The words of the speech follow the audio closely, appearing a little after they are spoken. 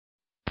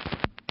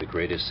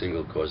greatest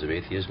single cause of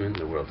atheism in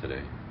the world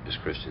today is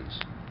Christians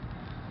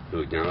who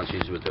acknowledge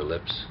Jesus with their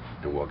lips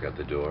and walk out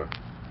the door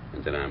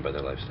and deny him by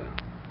their lifestyle.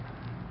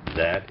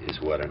 That is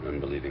what an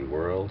unbelieving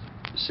world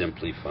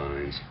simply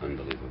finds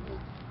unbelievable.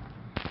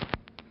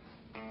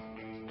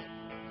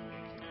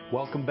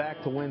 Welcome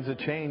back to Winds of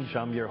Change.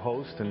 I'm your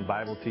host and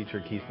Bible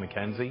teacher, Keith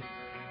McKenzie.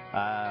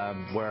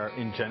 We're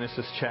in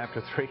Genesis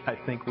chapter 3. I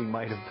think we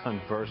might have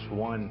done verse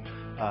 1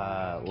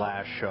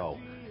 last show,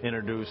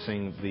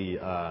 introducing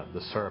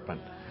the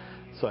serpent.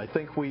 So I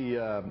think we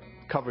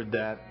covered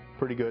that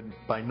pretty good.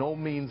 By no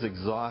means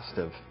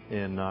exhaustive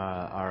in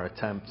our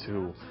attempt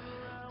to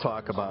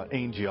talk about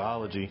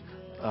angelology.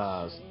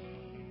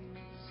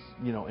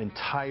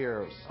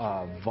 Entire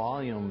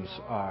volumes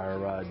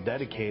are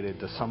dedicated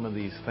to some of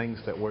these things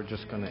that we're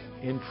just going to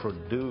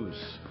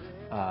introduce.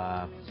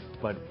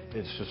 But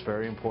it's just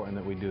very important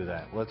that we do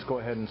that. Let's go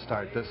ahead and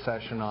start this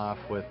session off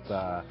with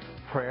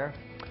prayer.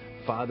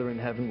 Father in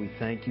heaven, we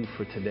thank you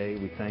for today.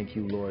 We thank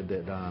you, Lord,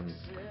 that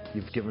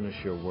you've given us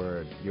your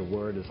word. Your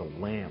word is a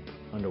lamp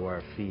under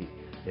our feet.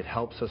 It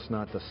helps us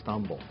not to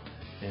stumble.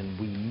 And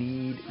we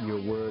need your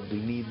word.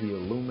 We need the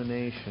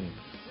illumination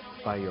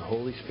by your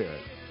Holy Spirit.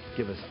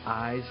 Give us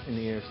eyes and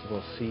ears to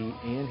both see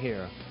and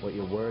hear what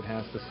your word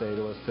has to say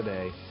to us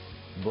today.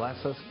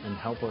 Bless us and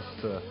help us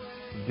to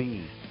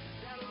be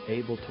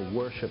able to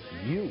worship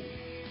you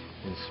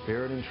in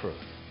spirit and truth,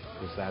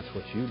 because that's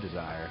what you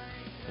desire,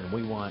 and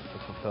we want to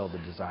fulfill the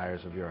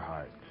desires of your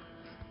heart.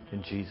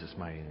 In Jesus'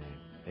 mighty name,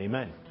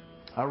 amen.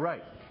 All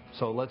right,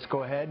 so let's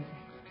go ahead.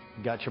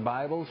 Got your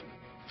Bibles?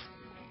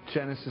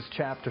 Genesis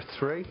chapter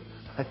 3.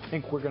 I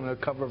think we're going to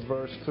cover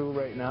verse 2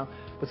 right now,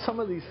 but some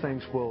of these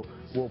things will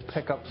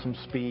pick up some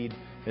speed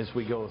as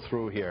we go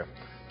through here.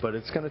 But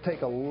it's going to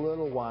take a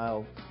little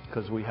while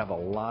because we have a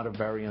lot of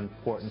very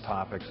important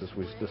topics, as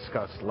we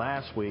discussed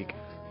last week,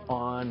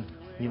 on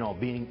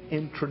being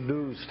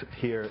introduced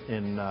here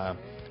in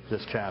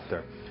this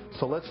chapter.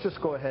 So let's just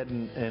go ahead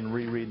and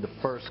reread the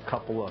first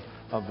couple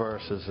of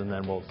verses, and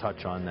then we'll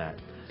touch on that.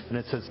 And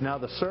it says, "Now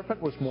the serpent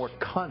was more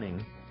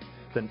cunning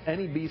than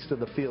any beast of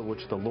the field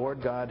which the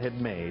Lord God had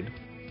made.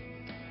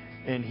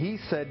 And he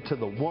said to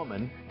the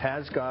woman,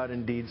 Has God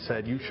indeed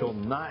said, You shall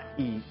not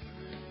eat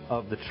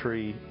of the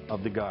tree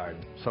of the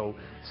garden?" So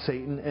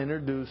Satan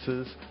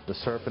the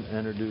serpent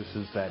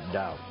introduces that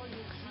doubt.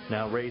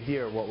 Now right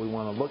here, what we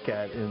want to look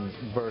at in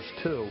verse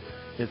 2,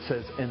 it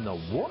says, "And the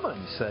woman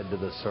said to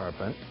the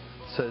serpent,"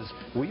 says,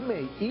 "We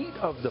may eat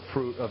of the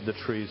fruit of the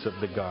trees of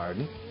the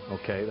garden."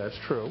 Okay, that's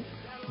true.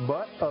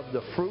 "But of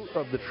the fruit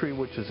of the tree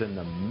which is in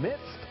the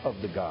midst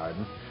of the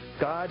garden,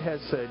 God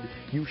has said,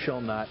 You shall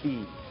not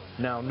eat."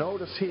 Now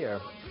notice here,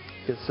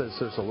 it says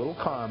there's a little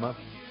comma,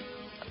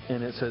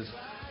 and it says,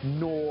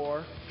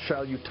 "Nor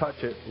shall you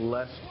touch it,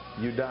 lest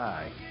you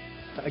die."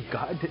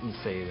 God didn't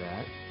say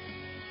that.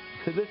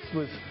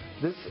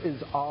 This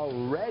is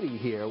already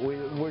here.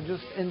 We're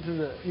just into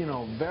the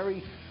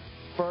very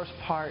first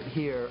part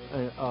here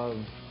of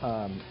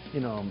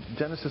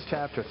Genesis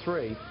chapter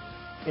 3,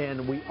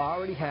 and we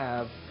already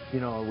have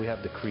we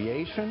have the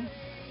creation,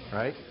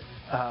 right?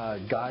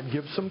 God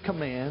gives some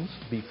commands: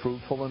 be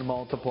fruitful and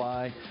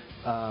multiply.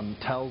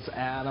 Tells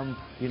Adam,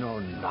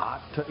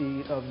 not to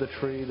eat of the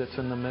tree that's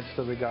in the midst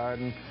of the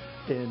garden.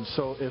 And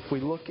so if we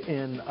look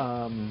in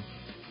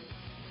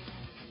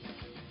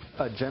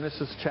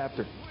Genesis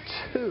chapter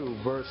 2,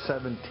 verse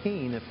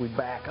 17, if we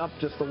back up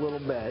just a little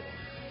bit,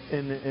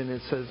 and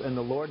it says, "And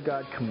the Lord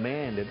God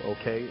commanded,"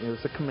 okay, it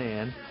was a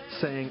command,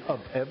 saying, "Of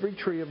every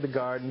tree of the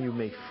garden you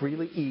may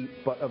freely eat,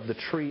 but of the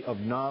tree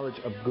of knowledge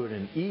of good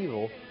and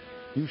evil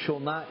you shall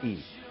not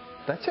eat."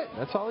 That's it.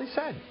 That's all he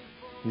said.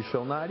 You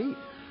shall not eat.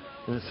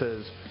 And it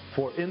says,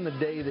 "For in the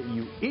day that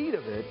you eat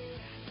of it,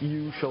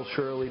 you shall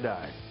surely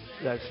die."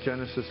 That's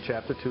Genesis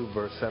chapter 2,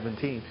 verse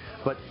 17.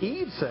 But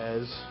Eve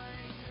says,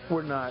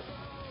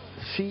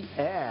 she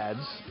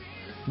adds,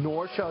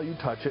 "Nor shall you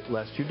touch it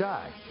lest you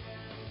die."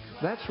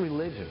 That's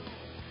religion.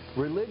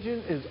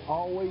 Religion is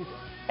always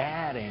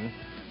adding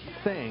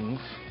things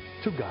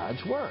to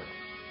God's Word.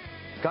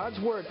 God's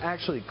Word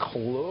actually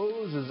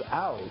closes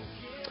out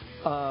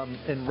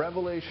in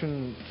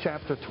Revelation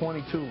chapter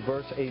 22,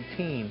 verse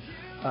 18,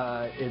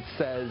 it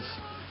says,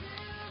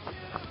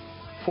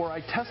 "For I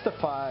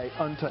testify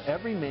unto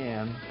every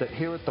man that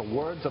heareth the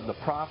words of the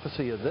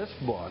prophecy of this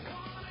book,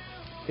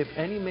 if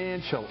any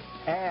man shall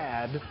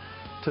add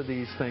to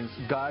these things,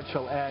 God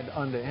shall add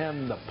unto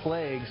him the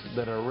plagues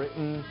that are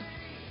written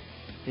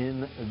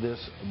in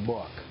this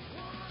book."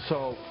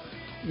 So,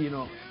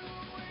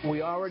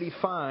 we already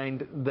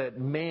find that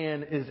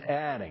man is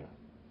adding.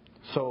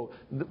 So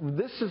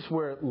this is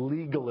where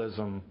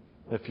legalism,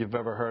 if you've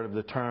ever heard of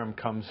the term,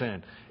 comes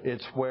in.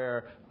 It's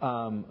where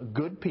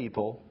good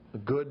people,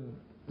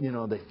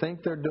 they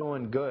think they're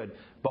doing good,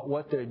 but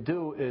what they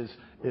do is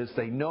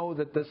they know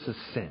that this is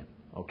sin,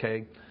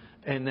 okay?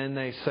 And then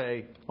they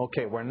say,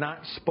 okay, we're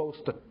not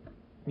supposed to,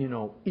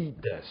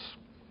 eat this.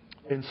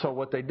 And so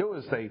what they do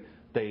is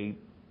they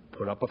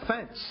put up a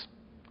fence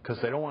because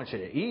they don't want you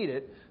to eat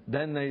it.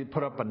 Then they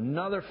put up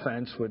another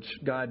fence, which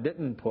God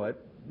didn't put,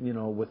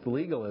 with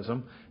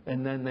legalism,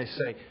 and then they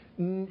say,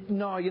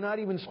 no, you're not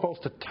even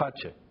supposed to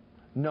touch it.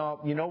 No,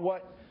 you know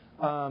what?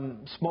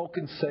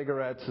 Smoking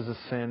cigarettes is a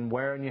sin.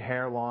 Wearing your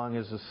hair long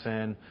is a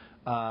sin.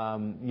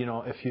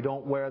 If you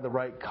don't wear the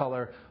right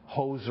color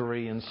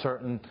hosiery in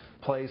certain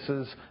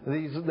places,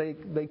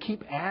 they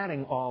keep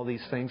adding all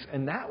these things,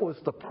 and that was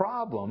the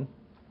problem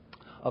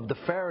of the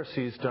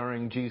Pharisees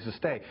during Jesus'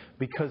 day,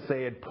 because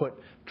they had put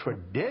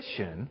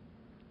tradition,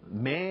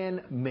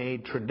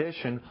 man-made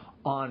tradition,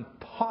 on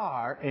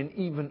par and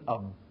even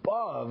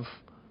above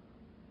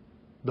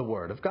the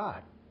Word of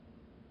God.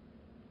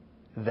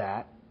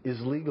 That is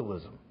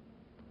legalism.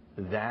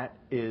 That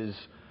is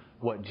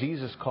what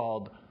Jesus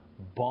called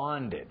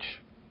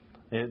bondage.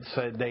 It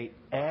said they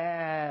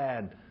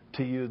add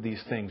to you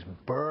these things,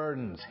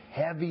 burdens,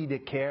 heavy to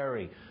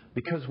carry,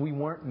 because we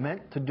weren't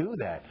meant to do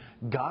that.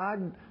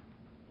 God,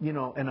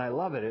 and I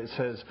love it. It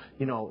says,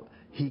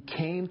 He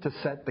came to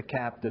set the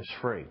captives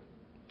free.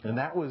 And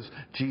that was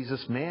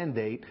Jesus'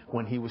 mandate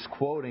when He was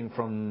quoting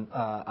from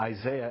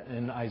Isaiah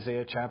in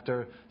Isaiah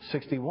chapter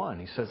 61.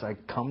 He says, I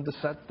come to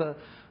set the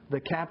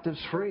captives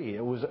free.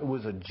 It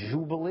was a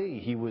jubilee.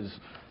 He was,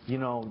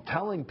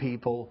 telling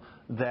people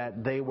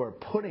that they were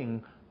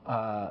putting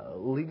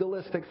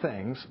legalistic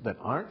things that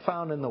aren't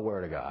found in the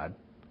Word of God,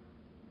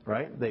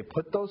 right? They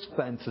put those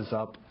fences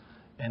up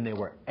and they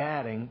were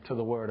adding to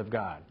the Word of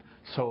God.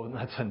 So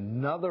that's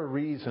another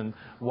reason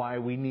why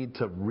we need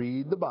to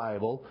read the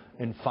Bible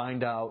and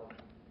find out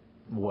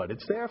what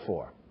it's there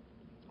for,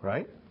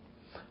 right?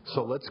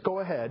 So let's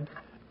go ahead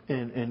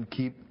and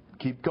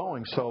keep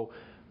going. So,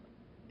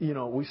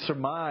 we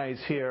surmise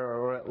here,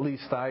 or at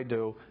least I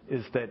do,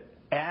 is that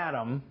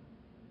Adam,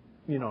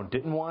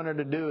 didn't want her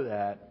to do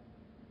that,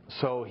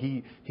 so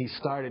he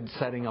started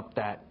setting up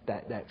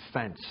that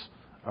fence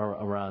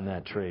around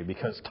that tree,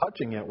 because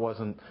touching it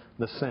wasn't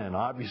the sin.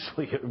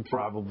 Obviously, it was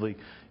probably,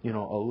 a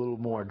little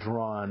more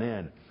drawn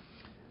in.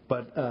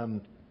 But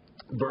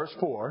verse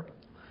 4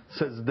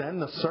 says, Then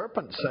the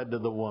serpent said to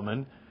the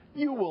woman,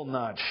 You will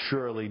not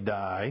surely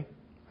die.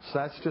 So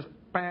that's just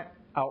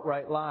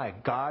outright lie.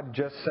 God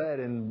just said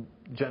in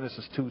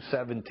Genesis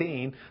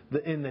 2:17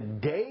 that in the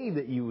day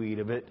that you eat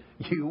of it,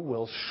 you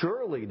will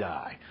surely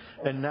die.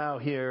 And now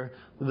here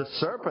the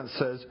serpent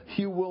says,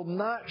 you will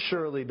not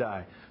surely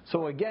die.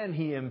 So again,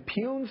 he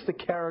impugns the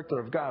character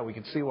of God. We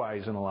can see why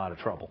he's in a lot of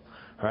trouble,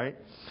 right?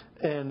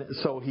 And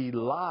so he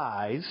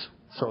lies.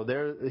 So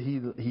there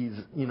he's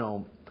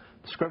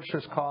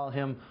scriptures call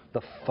him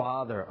the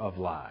father of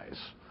lies.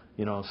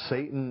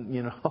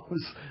 Satan,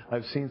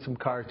 I've seen some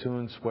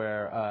cartoons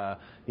where,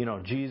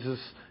 Jesus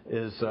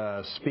is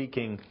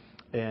speaking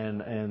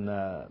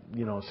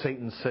and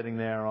Satan's sitting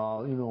there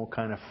all,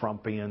 kind of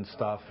frumpy and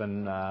stuff.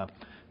 And,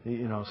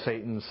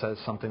 Satan says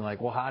something like,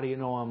 well, how do you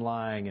know I'm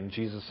lying? And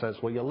Jesus says,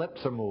 well, your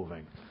lips are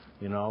moving,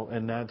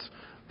 and that's,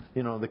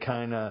 the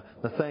kind of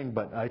the thing.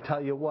 But I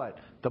tell you what,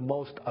 the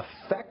most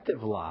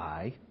effective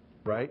lie,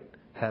 right,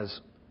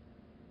 has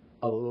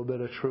a little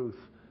bit of truth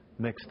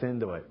mixed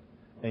into it.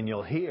 And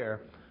you'll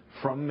hear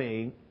from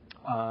me,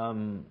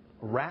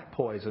 rat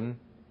poison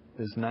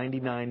is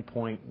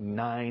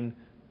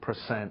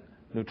 99.9%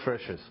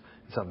 nutritious.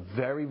 It's a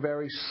very,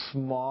 very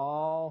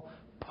small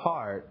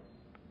part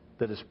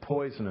that is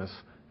poisonous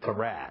to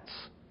rats,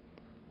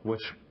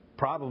 which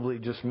probably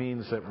just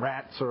means that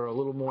rats are a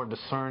little more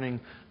discerning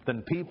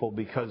than people,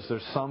 because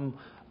there's some,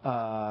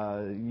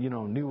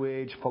 New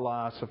Age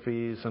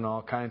philosophies and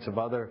all kinds of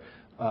other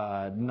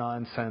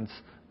nonsense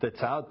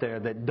that's out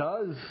there that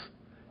does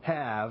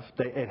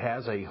it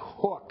has a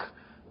hook,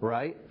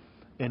 right?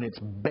 And it's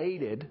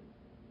baited,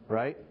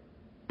 right?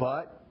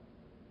 But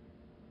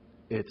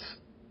it's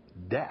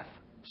death,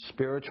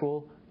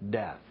 spiritual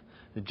death.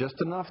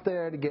 Just enough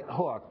there to get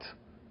hooked,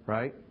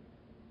 right?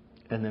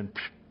 And then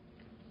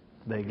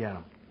they get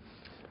them.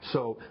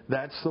 So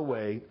that's the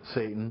way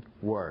Satan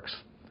works.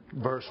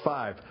 Verse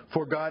 5,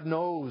 For God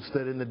knows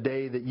that in the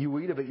day that you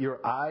eat of it, your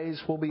eyes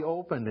will be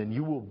opened, and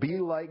you will be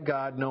like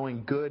God,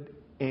 knowing good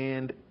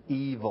and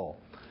evil.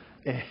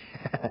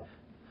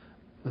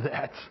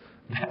 That's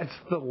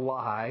the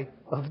lie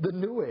of the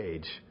New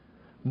Age.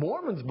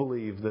 Mormons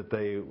believe that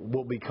they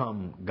will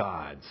become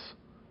gods.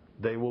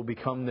 They will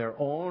become their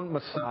own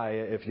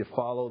Messiah if you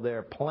follow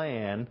their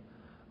plan,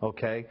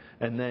 okay?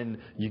 And then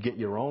you get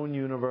your own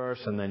universe,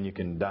 and then you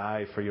can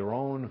die for your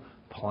own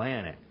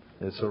planet.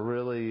 It's a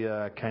really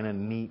kind of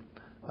neat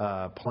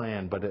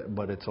plan, but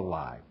it's a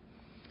lie.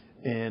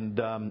 And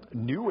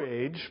New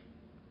Age,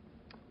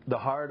 the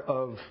heart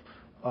of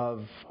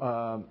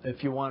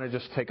if you want to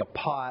just take a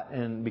pot,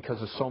 and because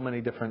there's so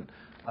many different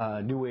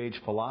New Age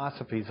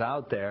philosophies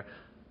out there,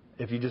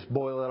 if you just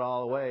boil it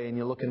all away and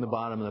you look in the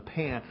bottom of the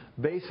pan,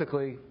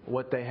 basically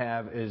what they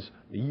have is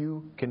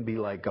you can be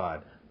like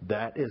God.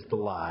 That is the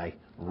lie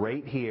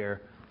right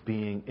here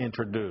being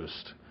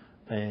introduced.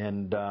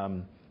 And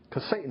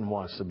because Satan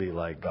wants to be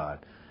like God.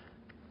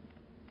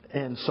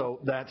 And so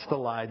that's the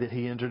lie that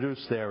he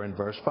introduced there in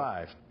verse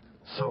 5.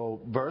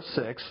 So verse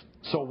 6,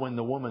 so when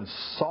the woman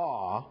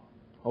saw,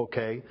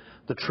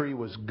 the tree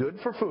was good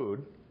for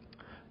food,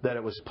 that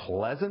it was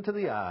pleasant to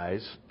the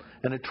eyes,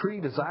 and a tree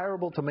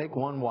desirable to make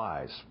one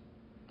wise.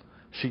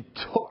 She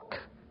took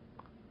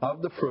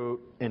of the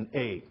fruit and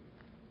ate.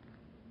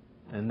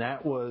 And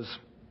that was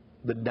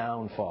the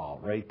downfall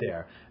right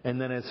there. And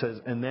then it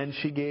says, and then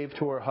she gave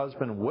to her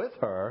husband with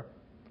her,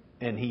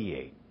 and he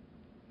ate.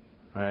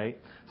 Right?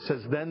 It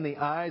says, then the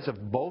eyes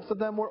of both of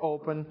them were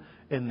open,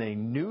 and they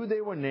knew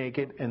they were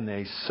naked, and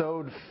they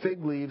sewed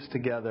fig leaves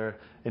together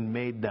and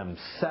made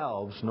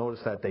themselves,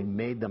 notice that they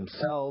made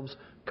themselves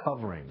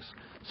coverings.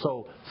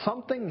 So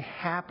something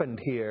happened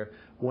here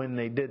when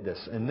they did this.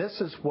 And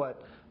this is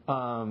what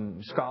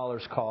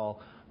scholars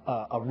call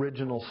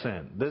original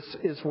sin. This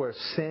is where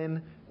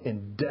sin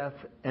and death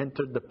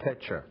entered the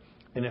picture.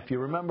 And if you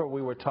remember,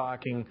 we were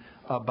talking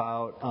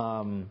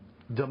about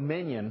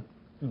dominion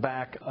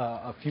back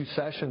a few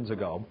sessions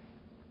ago.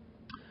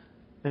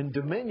 And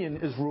dominion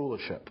is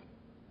rulership.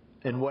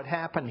 And what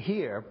happened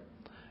here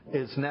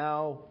is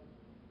now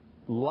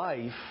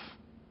life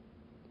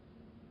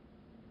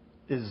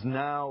is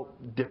now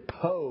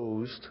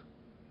deposed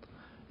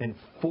and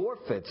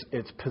forfeits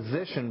its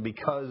position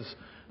because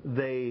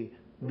they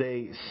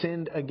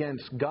sinned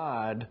against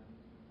God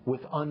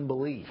with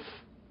unbelief.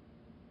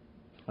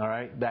 All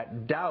right?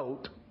 That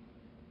doubt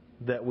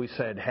that we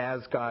said,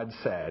 has God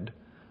said,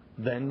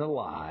 then the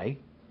lie.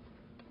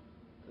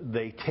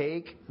 They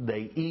take,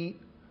 they eat,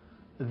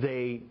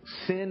 they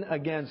sin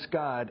against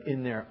God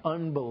in their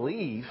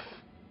unbelief.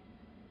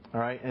 All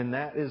right? And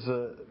that is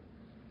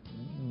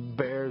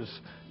bears,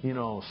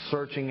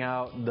 searching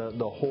out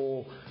the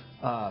whole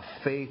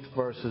faith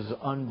versus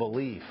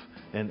unbelief.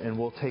 And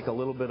we'll take a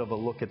little bit of a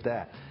look at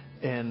that.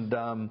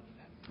 And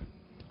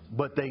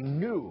but they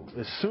knew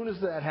as soon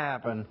as that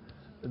happened,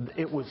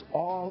 it was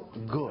all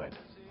good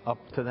up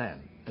to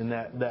then. And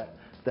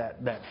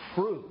that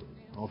fruit,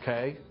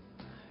 okay,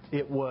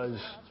 it was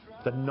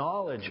the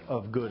knowledge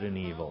of good and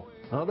evil.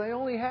 Well, they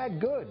only had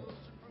good.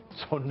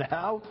 So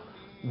now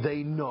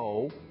they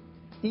know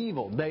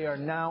evil. They are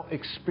now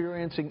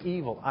experiencing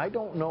evil. I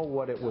don't know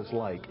what it was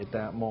like at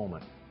that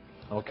moment,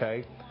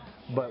 okay?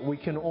 But we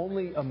can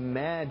only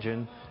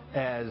imagine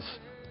as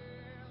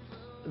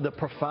the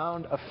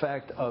profound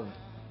effect of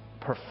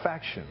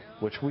perfection,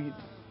 which we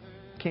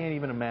can't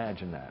even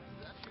imagine that.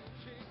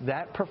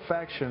 That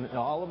perfection,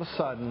 all of a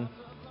sudden,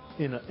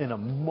 in a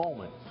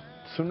moment,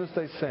 as soon as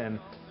they sin,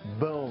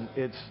 boom,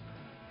 its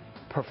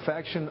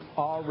perfection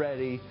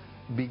already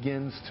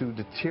begins to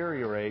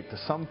deteriorate to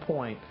some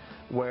point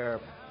where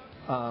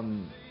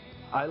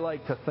I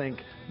like to think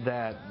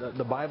that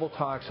the Bible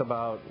talks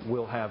about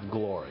we'll have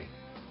glory.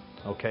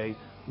 Okay?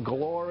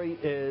 Glory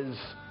is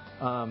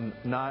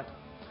not,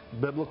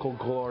 biblical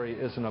glory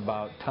isn't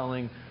about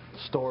telling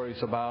stories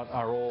about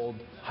our old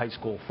high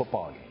school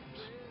football games.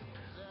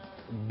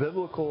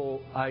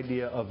 Biblical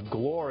idea of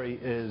glory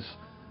is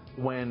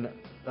when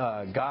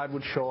God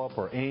would show up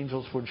or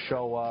angels would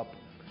show up.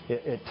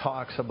 It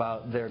talks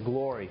about their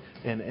glory,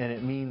 and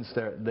it means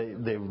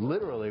they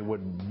literally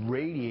would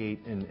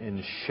radiate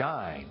and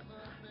shine.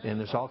 And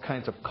there's all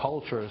kinds of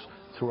cultures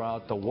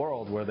throughout the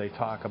world where they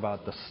talk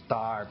about the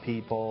star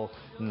people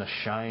and the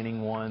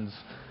shining ones.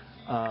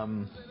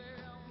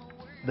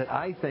 That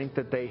I think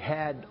that they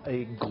had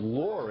a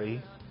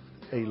glory,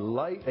 a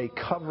light, a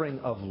covering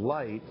of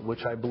light,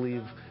 which I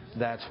believe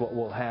that's what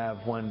we'll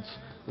have once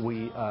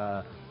we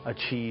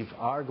achieve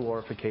our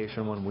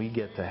glorification when we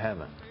get to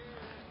heaven.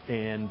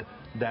 And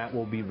that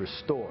will be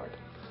restored.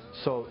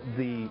 So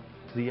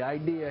the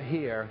idea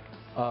here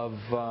of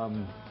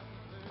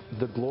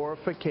the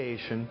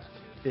glorification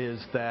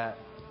is that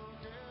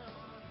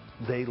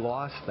they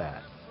lost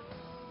that.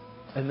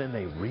 And then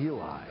they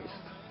realized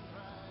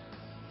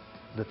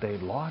that they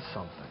lost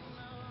something.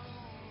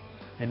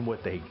 And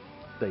what they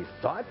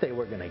thought they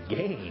were going to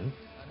gain,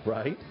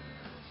 right?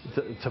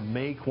 To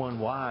make one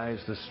wise,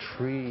 this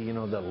tree,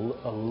 the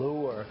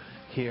allure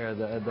here,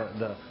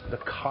 the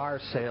car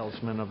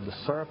salesman of the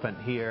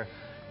serpent here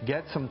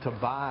gets them to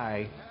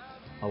buy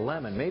a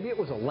lemon. Maybe it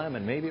was a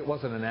lemon. Maybe it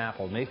wasn't an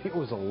apple. Maybe it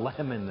was a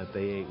lemon that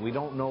they ate. We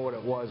don't know what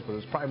it was, but it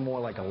was probably more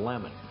like a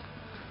lemon.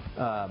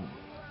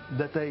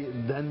 That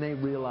they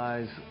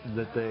realized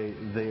that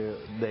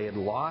they had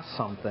lost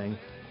something,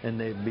 and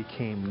they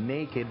became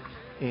naked,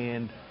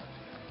 and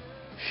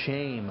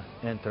shame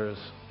enters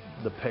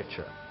the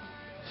picture.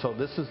 So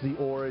this is the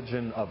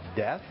origin of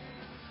death,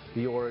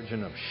 the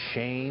origin of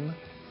shame,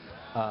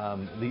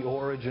 the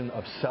origin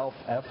of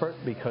self-effort,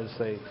 because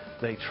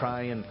they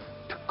try and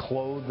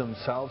clothe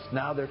themselves.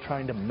 Now they're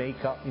trying to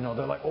make up.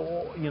 They're like,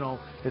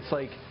 it's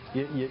like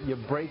you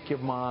break your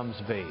mom's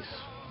vase,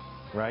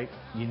 right?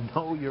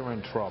 You're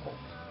in trouble,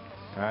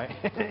 right?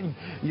 And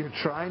you're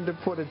trying to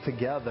put it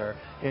together,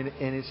 and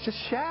it's just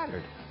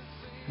shattered.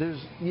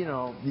 There's,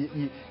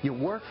 you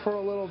work for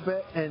a little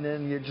bit, and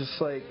then you're just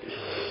like,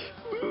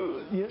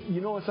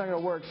 it's not going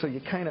to work. So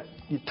you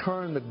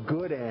turn the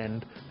good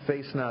end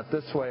facing out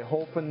this way,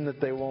 hoping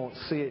that they won't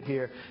see it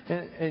here,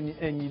 and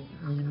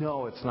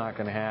it's not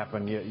going to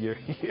happen.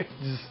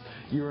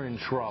 You're in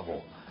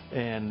trouble.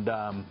 And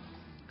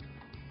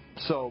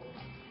so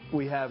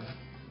we have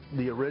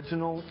the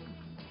original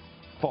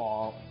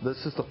fall.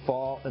 This is the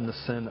fall and the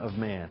sin of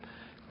man.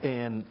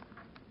 And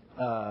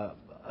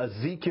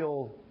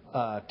Ezekiel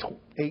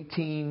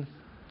 18,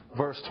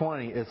 verse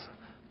 20,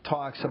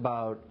 talks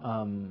about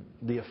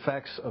the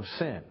effects of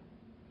sin.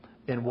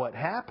 And what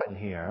happened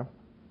here,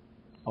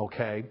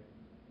 okay,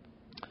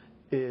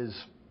 is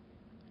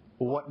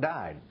what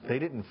died. They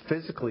didn't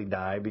physically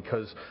die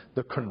because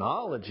the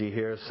chronology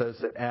here says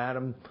that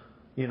Adam,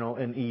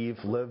 and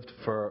Eve lived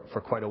for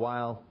quite a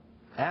while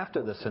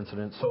after this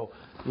incident. So,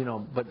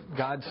 but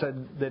God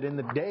said that in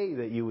the day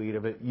that you eat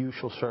of it, you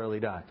shall surely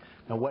die.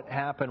 Now, what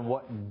happened,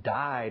 what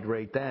died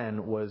right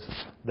then was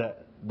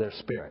their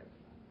spirit.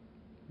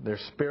 Their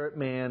spirit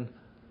man,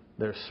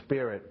 their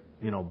spirit,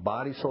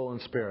 body, soul,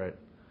 and spirit,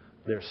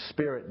 their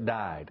spirit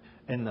died.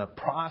 And the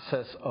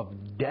process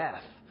of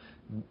death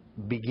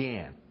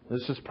began.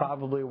 This is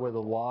probably where the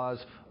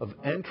laws of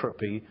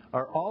entropy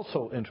are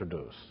also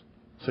introduced.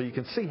 So you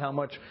can see how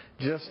much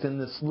just in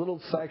this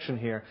little section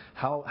here,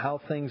 how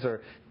things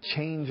are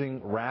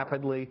changing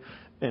rapidly.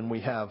 And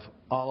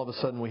all of a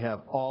sudden we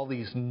have all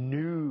these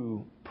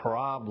new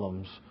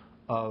problems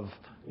of,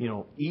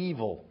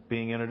 evil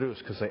being introduced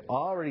because they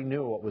already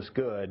knew what was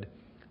good.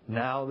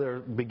 Now they're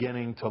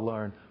beginning to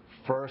learn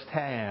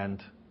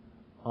firsthand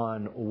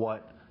on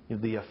what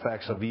the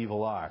effects of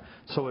evil are.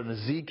 So in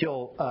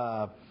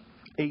Ezekiel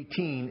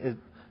 18, it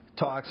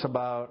talks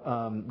about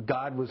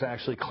God was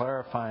actually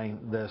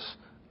clarifying this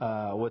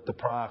with the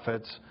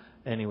prophets,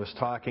 and he was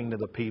talking to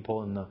the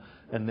people,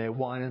 and they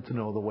wanted to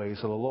know the ways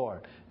of the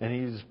Lord. And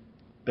he's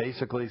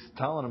basically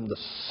telling them the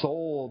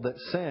soul that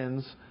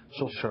sins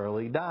shall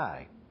surely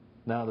die.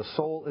 Now the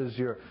soul is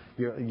your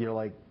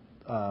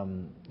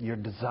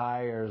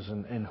desires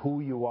and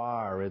who you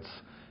are.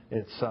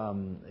 It's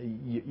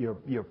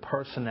your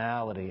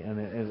personality,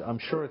 and I'm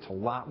sure it's a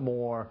lot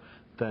more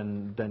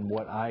than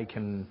what I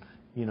can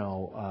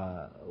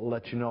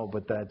let you know.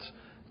 But that's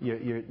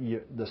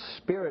the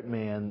spirit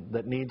man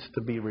that needs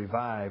to be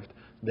revived,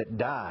 that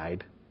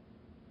died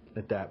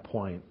at that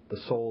point. The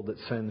soul that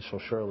sins shall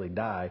surely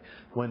die.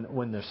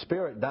 When the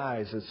spirit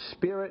dies, the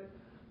spirit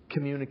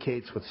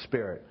communicates with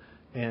spirit.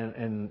 And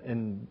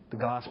in the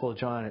Gospel of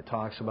John, it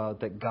talks about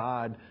that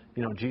God,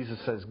 Jesus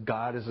says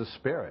God is a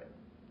spirit.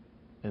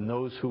 And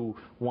those who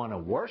want to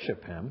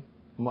worship him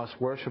must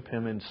worship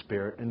him in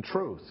spirit and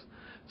truth.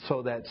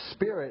 So that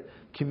spirit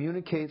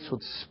communicates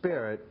with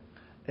spirit,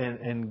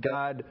 and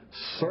God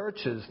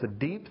searches the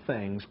deep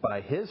things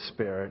by his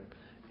spirit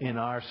in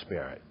our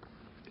spirit.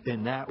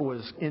 And that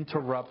was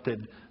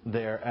interrupted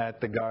there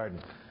at the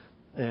garden.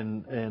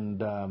 And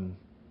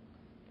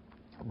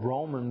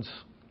Romans,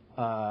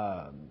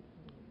 at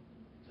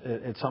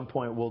some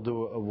point we'll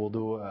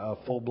do a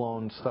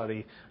full-blown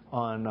study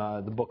on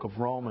the book of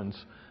Romans.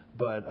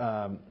 But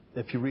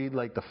if you read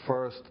like the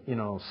first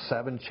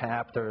 7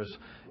 chapters,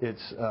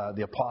 it's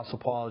the Apostle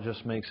Paul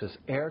just makes this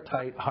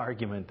airtight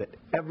argument that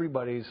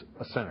everybody's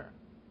a sinner,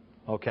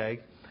 okay,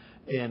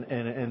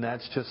 and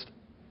that's just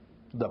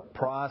the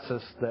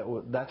process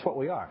that's what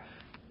we are.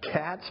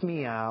 Cats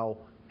meow,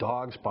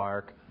 dogs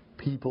bark,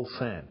 people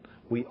sin.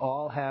 We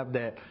all have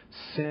that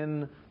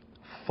sin,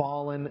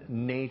 fallen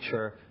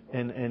nature,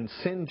 and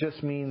sin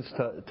just means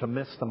to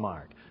miss the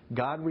mark.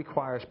 God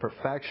requires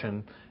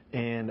perfection,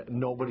 and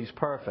nobody's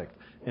perfect.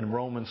 In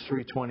Romans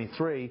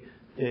 3:23,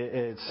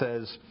 it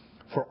says,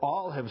 "For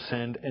all have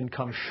sinned and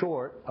come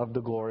short of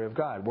the glory of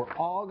God." We're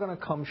all going to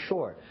come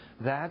short.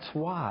 That's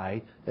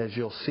why, as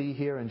you'll see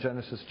here in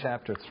Genesis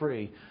chapter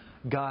 3,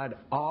 God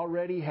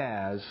already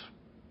has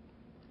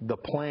the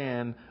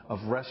plan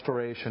of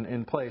restoration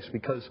in place,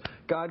 because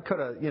God could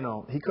have,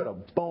 he could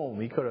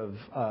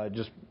have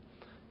just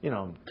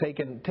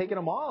taken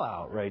them all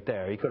out right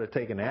there. He could have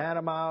taken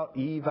Adam out,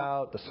 Eve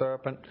out, the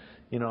serpent,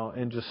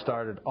 and just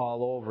started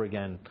all over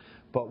again.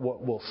 But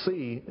what we'll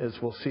see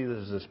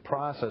there's this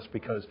process,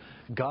 because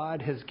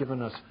God has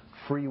given us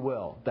free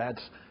will.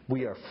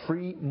 We are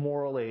free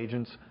moral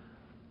agents.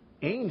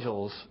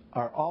 Angels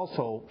are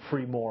also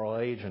free moral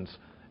agents.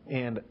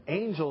 And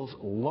angels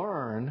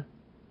learn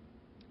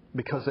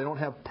because they don't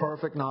have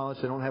perfect knowledge,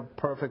 they don't have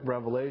perfect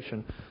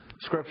revelation.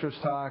 Scriptures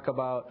talk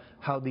about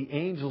how the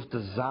angels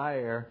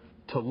desire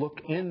to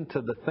look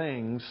into the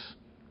things,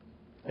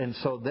 and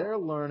so they're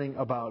learning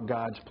about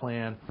God's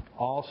plan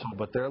also,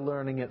 but they're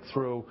learning it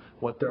through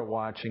what they're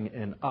watching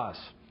in us.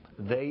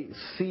 They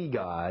see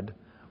God,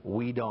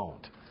 we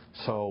don't.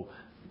 So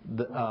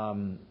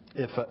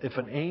if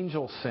an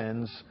angel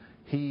sins,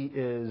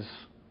 he's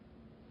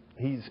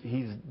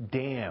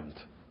damned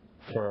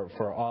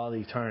for all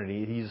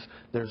eternity.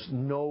 There's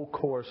no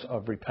course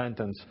of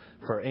repentance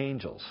for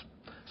angels.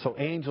 So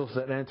angels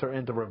that enter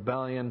into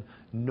rebellion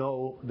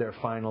know their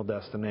final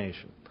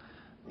destination.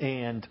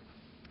 And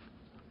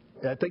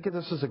I think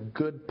this is a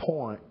good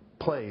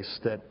place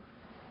that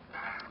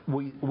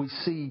we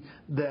see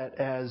that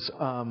as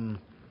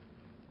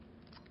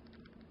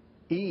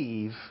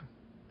Eve,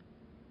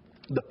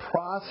 the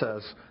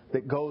process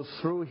that goes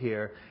through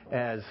here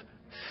as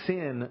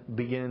sin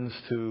begins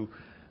to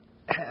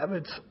have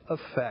its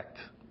effect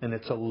and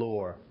its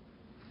allure.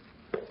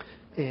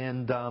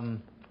 And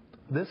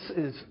This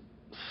is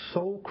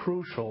so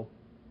crucial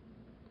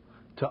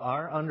to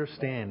our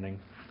understanding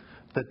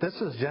that this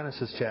is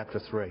Genesis chapter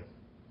 3.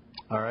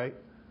 All right?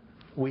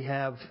 We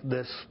have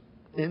this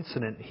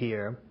incident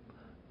here,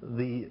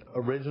 the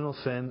original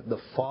sin,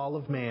 the fall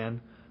of man,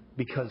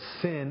 because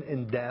sin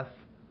and death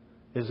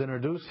is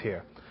introduced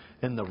here.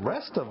 In the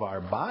rest of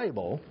our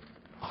Bible,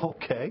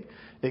 okay,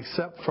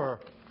 except for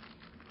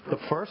the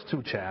first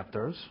 2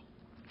 chapters,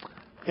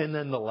 and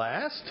then the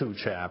last 2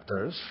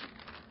 chapters,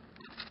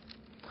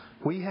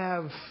 we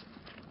have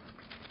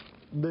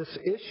this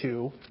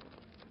issue,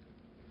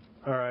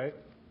 all right,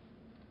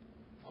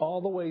 all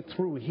the way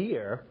through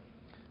here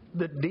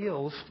that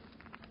deals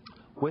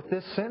with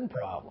this sin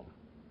problem.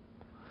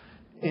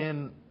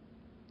 And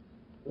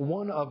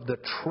one of the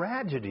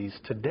tragedies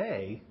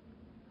today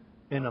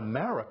in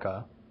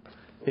America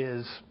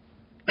is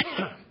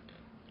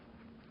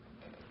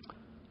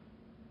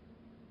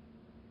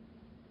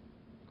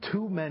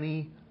too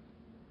many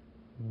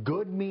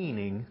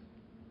good-meaning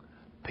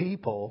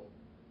people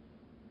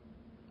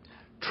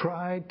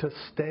try to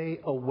stay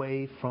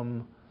away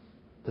from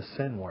the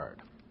sin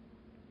word.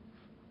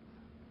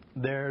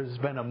 There's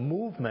been a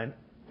movement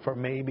for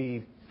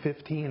maybe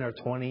 15 or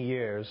 20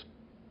 years,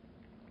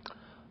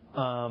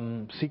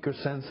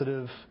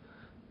 seeker-sensitive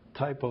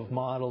type of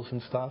models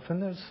and stuff,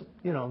 and there's,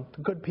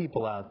 good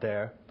people out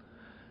there.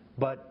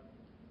 But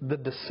the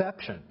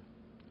deception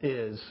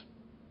is,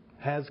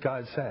 has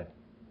God said?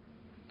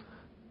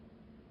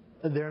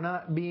 They're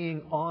not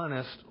being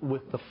honest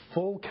with the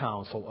full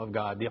counsel of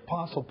God. The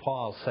Apostle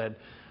Paul said,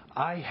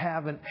 I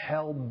haven't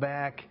held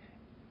back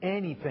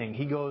anything.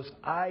 He goes,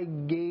 I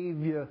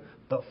gave you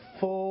the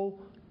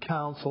full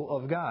counsel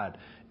of God.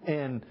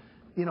 And,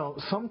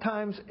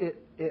 sometimes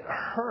it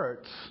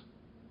hurts,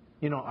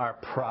 our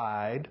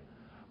pride,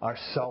 our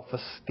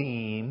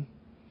self-esteem,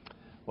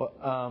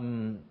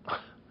 to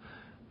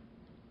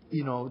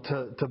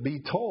be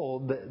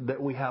told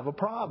that we have a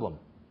problem.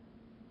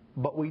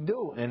 But we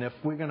do. And if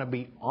we're going to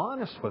be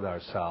honest with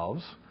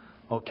ourselves,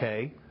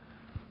 okay,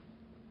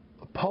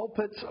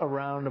 pulpits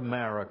around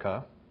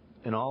America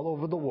and all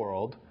over the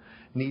world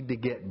need to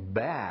get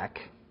back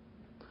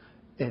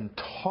and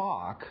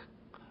talk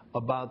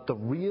about the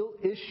real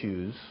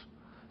issues,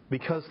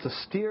 because to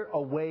steer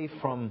away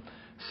from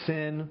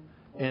sin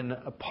and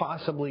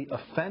possibly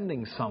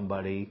offending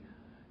somebody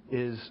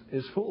is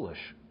foolish.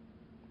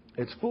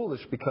 It's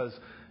foolish because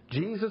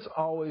Jesus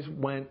always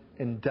went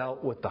and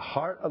dealt with the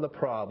heart of the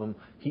problem.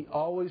 He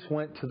always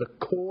went to the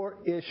core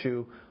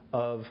issue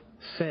of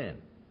sin.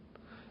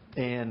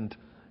 And,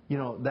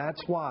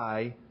 that's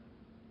why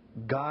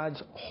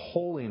God's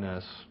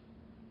holiness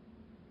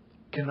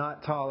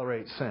cannot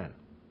tolerate sin.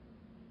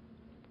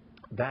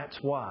 That's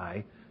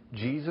why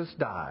Jesus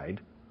died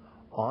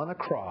on a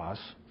cross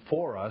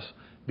for us,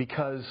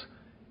 because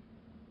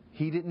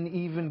He didn't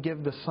even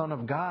give the Son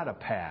of God a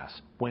pass.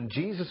 When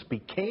Jesus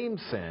became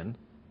sin,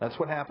 that's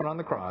what happened on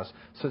the cross.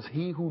 It says,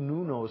 He who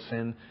knew no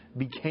sin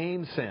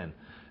became sin.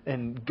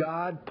 And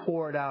God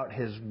poured out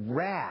His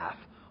wrath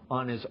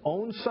on His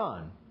own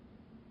Son,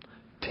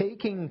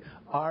 taking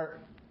our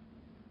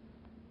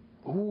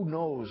who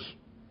knows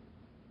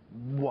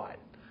what.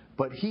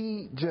 But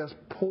He just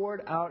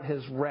poured out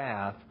His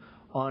wrath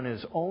on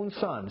His own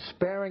Son,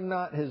 sparing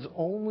not His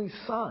only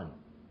Son.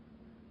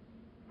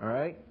 All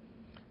right?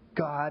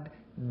 God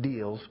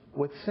deals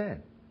with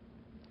sin.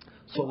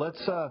 So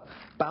let's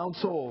bounce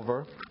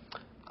over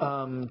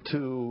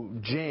to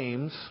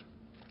James.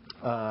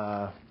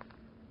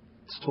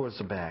 It's towards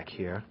the back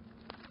here.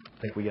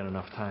 I think we got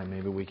enough time.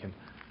 Maybe we can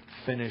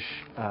finish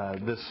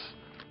this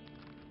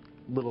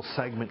little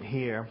segment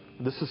here.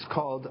 This is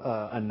called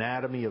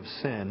Anatomy of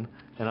Sin,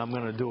 and I'm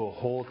going to do a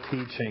whole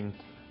teaching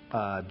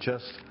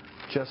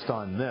just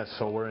on this.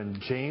 So we're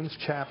in James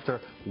chapter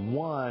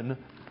 1,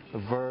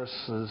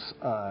 verses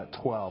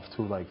 12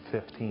 through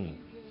 15.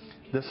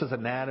 This is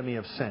Anatomy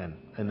of Sin,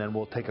 and then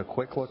we'll take a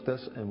quick look at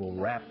this and we'll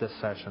wrap this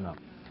session up.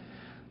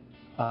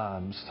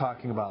 It's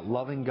talking about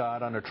loving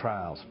God under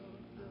trials.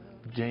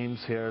 James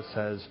here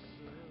says,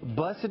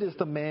 Blessed is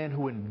the man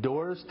who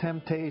endures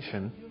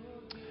temptation.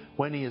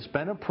 When he has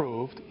been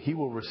approved, he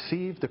will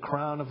receive the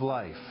crown of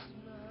life,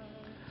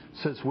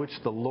 says, which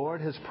the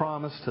Lord has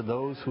promised to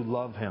those who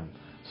love Him.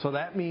 So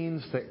that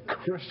means that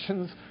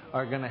Christians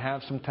are going to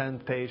have some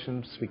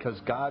temptations, because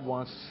God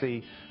wants to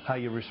see how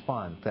you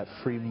respond. That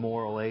free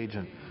moral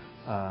agent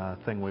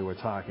thing we were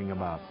talking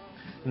about.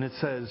 And it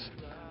says,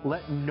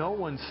 let no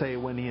one say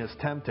when he is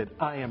tempted,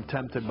 I am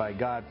tempted by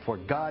God, for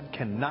God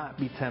cannot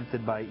be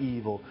tempted by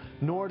evil,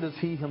 nor does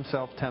He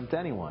Himself tempt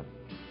anyone.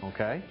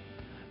 Okay?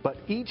 But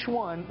each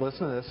one,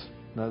 listen to this.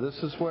 Now this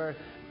is where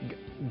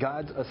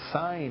God's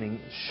assigning,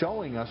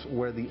 showing us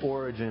where the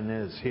origin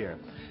is here.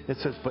 It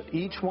says, but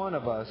each one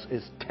of us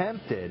is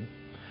tempted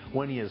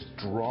when he is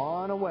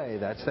drawn away.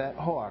 That's that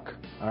hook,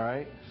 all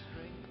right?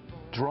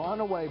 Drawn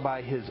away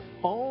by his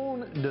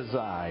own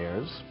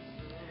desires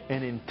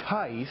and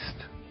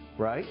enticed,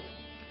 right?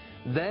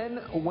 Then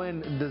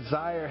when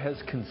desire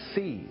has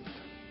conceived,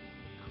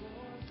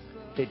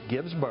 it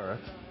gives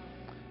birth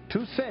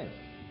to sin.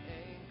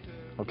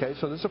 Okay,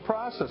 so there's a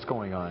process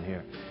going on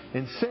here.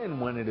 And sin,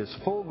 when it is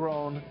full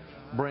grown,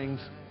 brings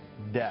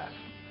death.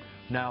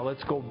 Now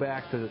let's go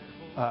back to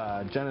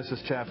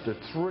Genesis chapter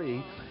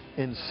 3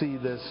 and see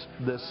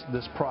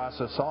this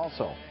process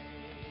also.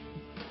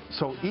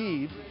 So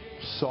Eve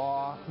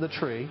saw the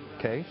tree.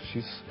 Okay,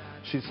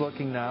 she's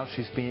looking now.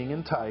 She's being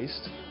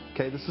enticed.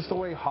 Okay, this is the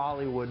way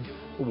Hollywood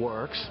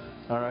works.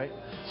 All right,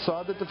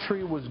 saw that the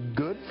tree was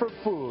good for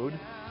food,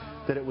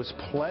 that it was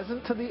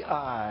pleasant to the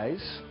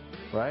eyes.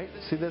 Right?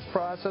 See this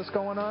process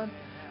going on?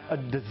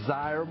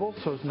 Desirable.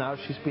 So now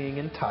she's being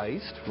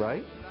enticed.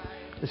 Right?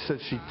 It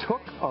says she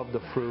took of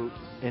the fruit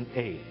and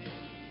ate.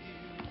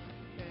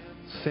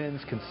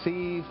 Sin's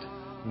conceived.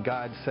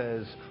 God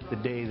says, the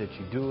day that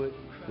you do it,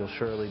 you'll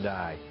surely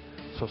die.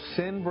 So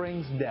sin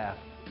brings death,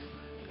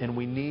 and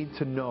we need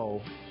to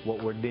know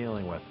what we're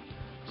dealing with.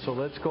 So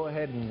let's go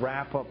ahead and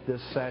wrap up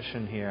this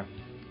session here.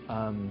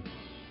 A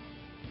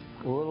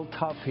little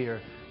tough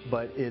here,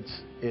 but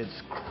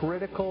it's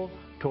critical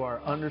to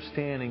our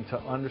understanding to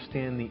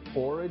understand the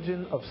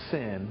origin of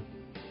sin,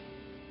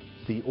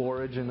 the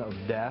origin of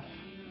death,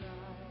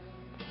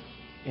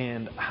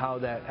 and how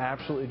that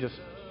absolutely just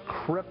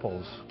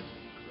cripples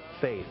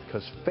faith.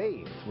 Because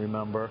faith,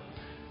 remember,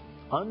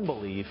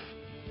 unbelief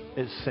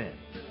is sin.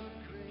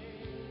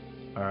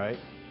 All right?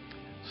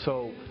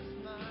 So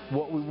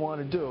what we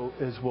want to do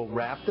is we'll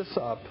wrap this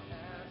up,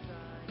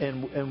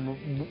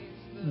 and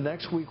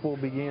next week we'll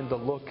begin to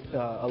look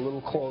a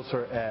little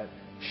closer at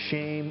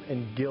shame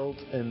and guilt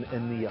and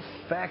the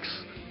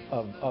effects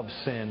of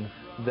sin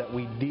that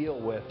we deal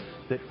with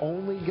that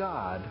only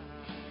God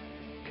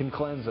can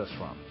cleanse us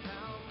from.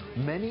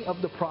 Many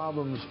of the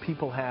problems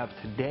people have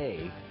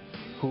today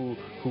who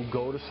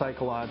go to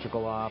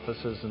psychological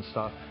offices and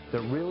stuff,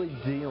 they're really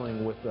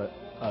dealing with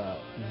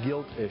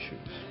guilt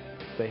issues.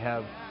 They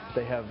have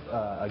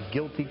a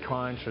guilty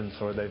conscience,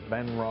 or they've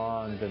been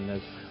wronged, and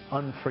there's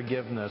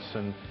unforgiveness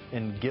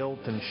and guilt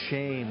and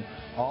shame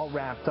all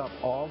wrapped up.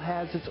 All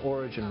has its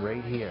origin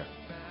right here.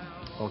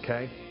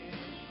 Okay?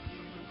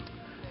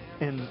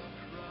 And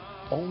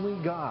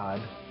only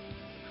God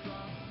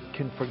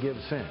can forgive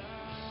sin.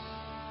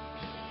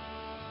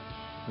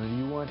 And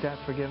you want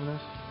that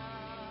forgiveness?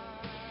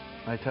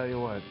 I tell you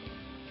what,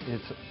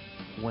 it's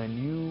when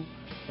you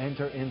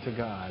enter into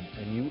God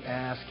and you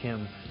ask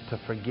Him to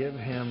forgive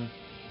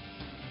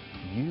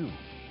you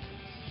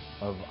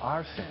of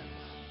our sins,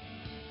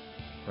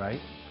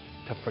 right?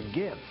 To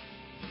forgive.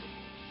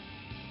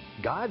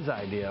 God's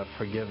idea of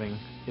forgiving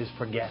is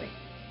forgetting.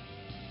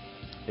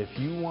 If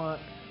you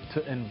want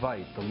to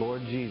invite the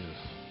Lord Jesus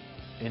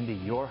into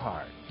your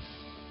heart,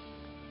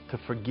 to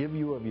forgive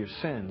you of your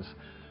sins,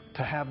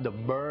 to have the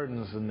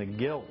burdens and the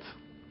guilt,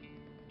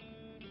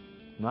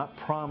 I'm not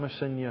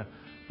promising you,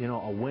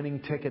 a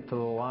winning ticket to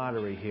the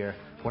lottery here.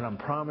 What I'm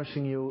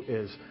promising you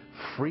is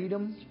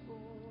freedom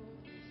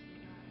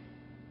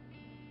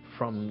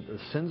from the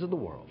sins of the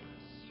world.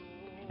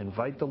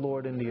 Invite the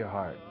Lord into your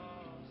heart.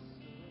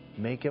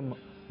 Make Him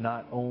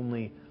not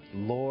only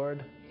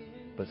Lord,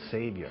 but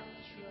Savior.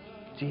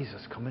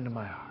 Jesus, come into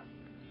my heart.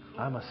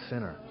 I'm a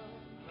sinner.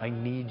 I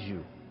need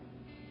you.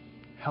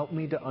 Help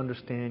me to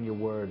understand your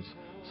words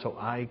so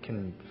I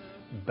can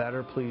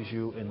better please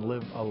you and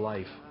live a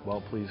life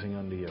well-pleasing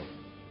unto you.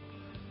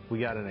 We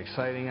got an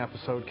exciting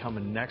episode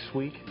coming next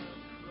week.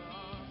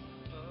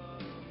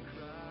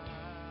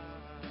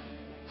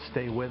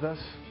 Stay with us.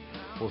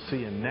 We'll see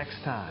you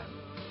next time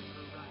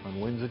on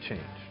Winds of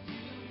Change.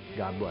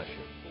 God bless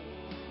you.